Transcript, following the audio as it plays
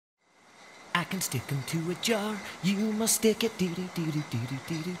and stick 'em to a jar. You must stick it.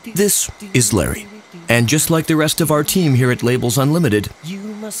 This is Larry. And just like the rest of our team here at Labels Unlimited, You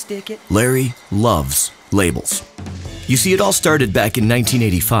must stick it. Larry loves labels. You see, it all started back in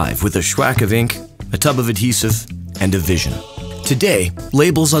 1985 with a schwack of ink, a tub of adhesive, and a vision. Today,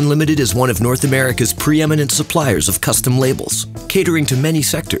 Labels Unlimited is one of North America's preeminent suppliers of custom labels, catering to many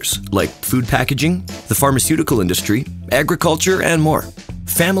sectors like food packaging, the pharmaceutical industry, agriculture, and more.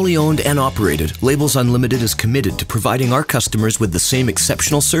 Family-owned and operated, Labels Unlimited is committed to providing our customers with the same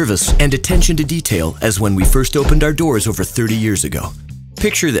exceptional service and attention to detail as when we first opened our doors over 30 years ago.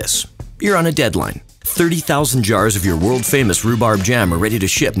 Picture this. You're on a deadline. 30,000 jars of your world-famous rhubarb jam are ready to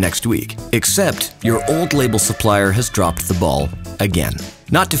ship next week. Except your old label supplier has dropped the ball again.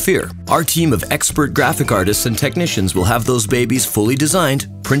 Not to fear, our team of expert graphic artists and technicians will have those babies fully designed,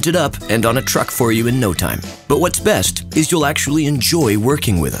 printed up, and on a truck for you in no time. But what's best is you'll actually enjoy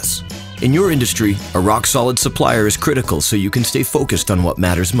working with us. In your industry, a rock-solid supplier is critical so you can stay focused on what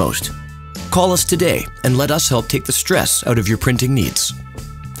matters most. Call us today and let us help take the stress out of your printing needs.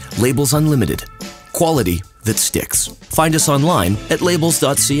 Labels Unlimited. Quality that sticks. Find us online at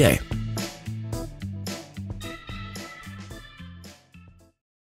labels.ca.